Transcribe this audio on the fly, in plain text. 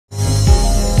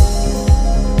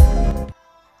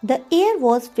The air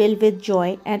was filled with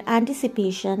joy and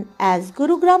anticipation as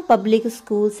Gurugram Public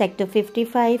School Sector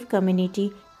 55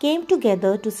 community came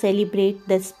together to celebrate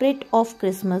the spirit of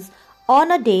Christmas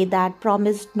on a day that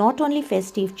promised not only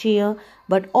festive cheer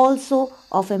but also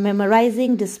of a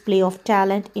memorizing display of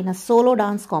talent in a solo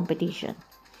dance competition.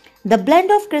 The blend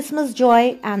of Christmas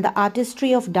joy and the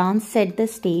artistry of dance set the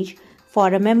stage for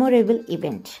a memorable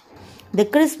event. The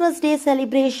Christmas Day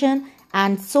celebration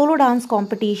and solo dance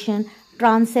competition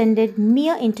transcended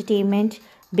mere entertainment,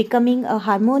 becoming a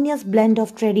harmonious blend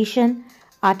of tradition,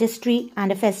 artistry,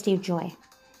 and a festive joy.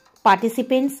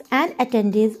 Participants and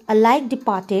attendees alike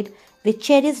departed with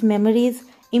cherished memories,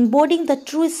 embodying the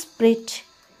true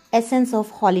essence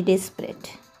of holiday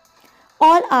spirit.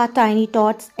 All our tiny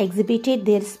tots exhibited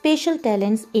their special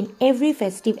talents in every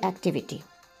festive activity.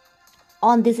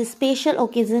 On this special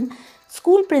occasion,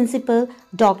 School Principal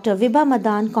Dr. Vibha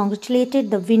Madan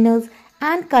congratulated the winners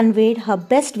and conveyed her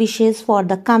best wishes for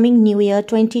the coming New Year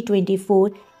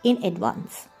 2024 in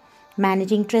advance.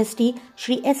 Managing Trustee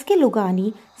Shri S.K.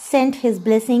 Lugani sent his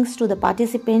blessings to the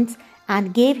participants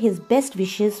and gave his best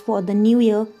wishes for the New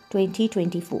Year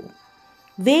 2024.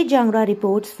 Ved Jangra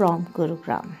reports from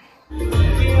Gurugram.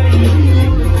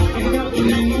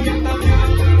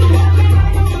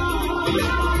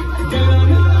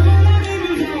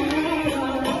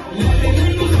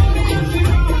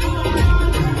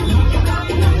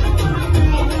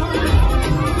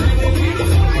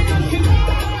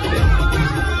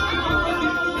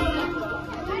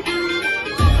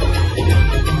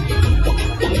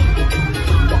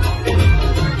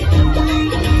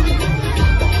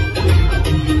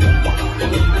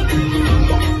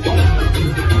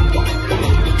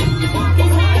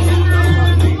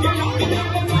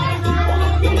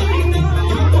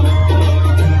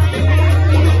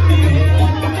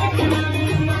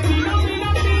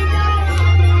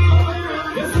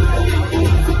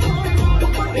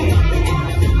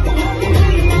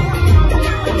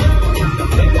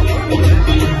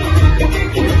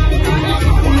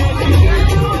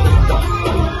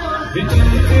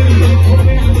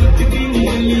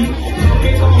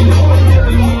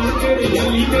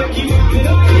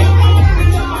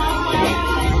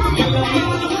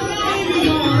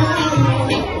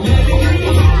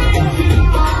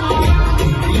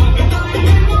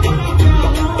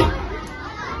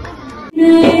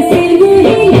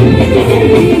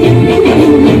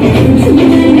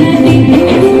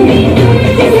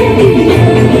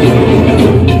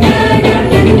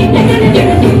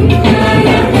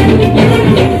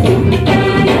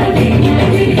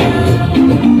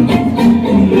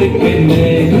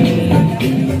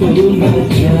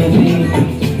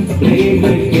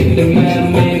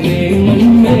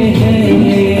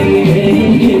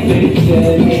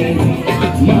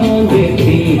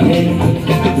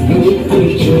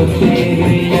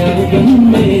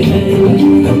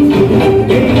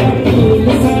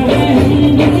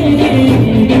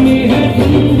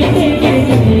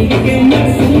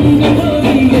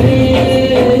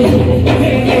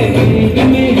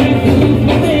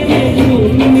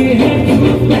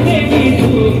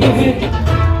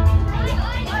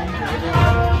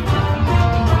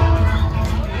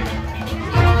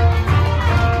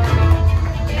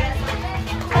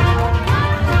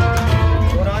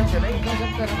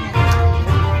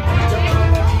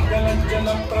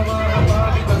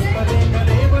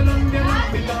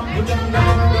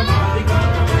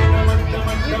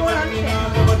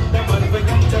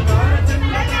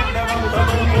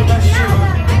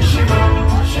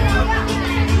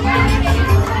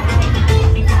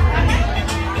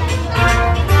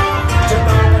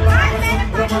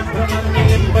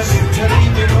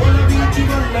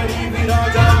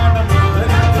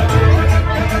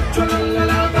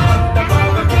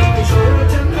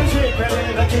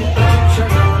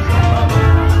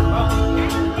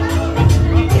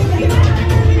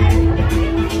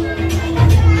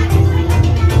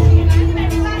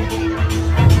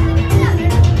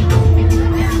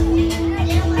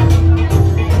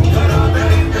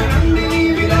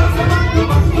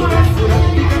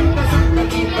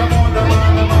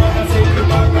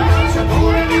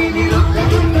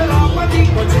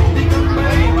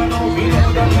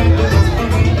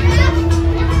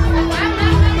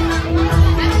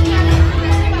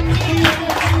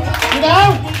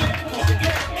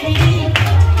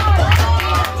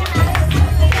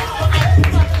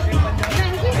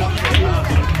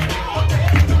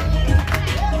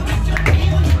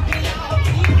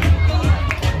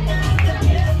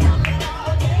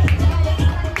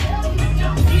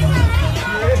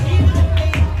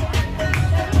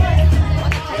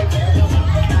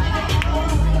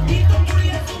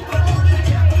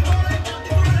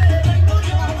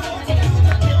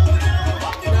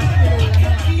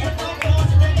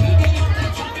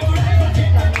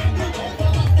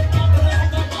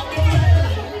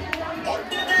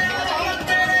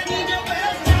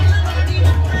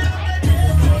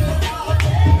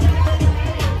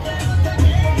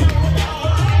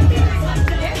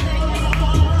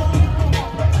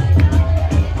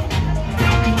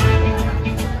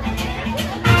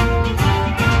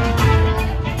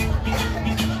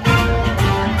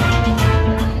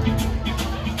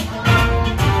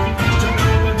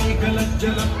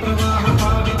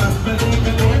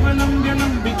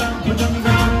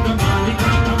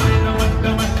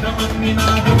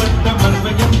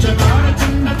 ताण्डवट्टमर्वयं च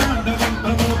तारचण्डताण्डवं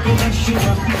प्रमोति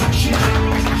शिवं शिवम्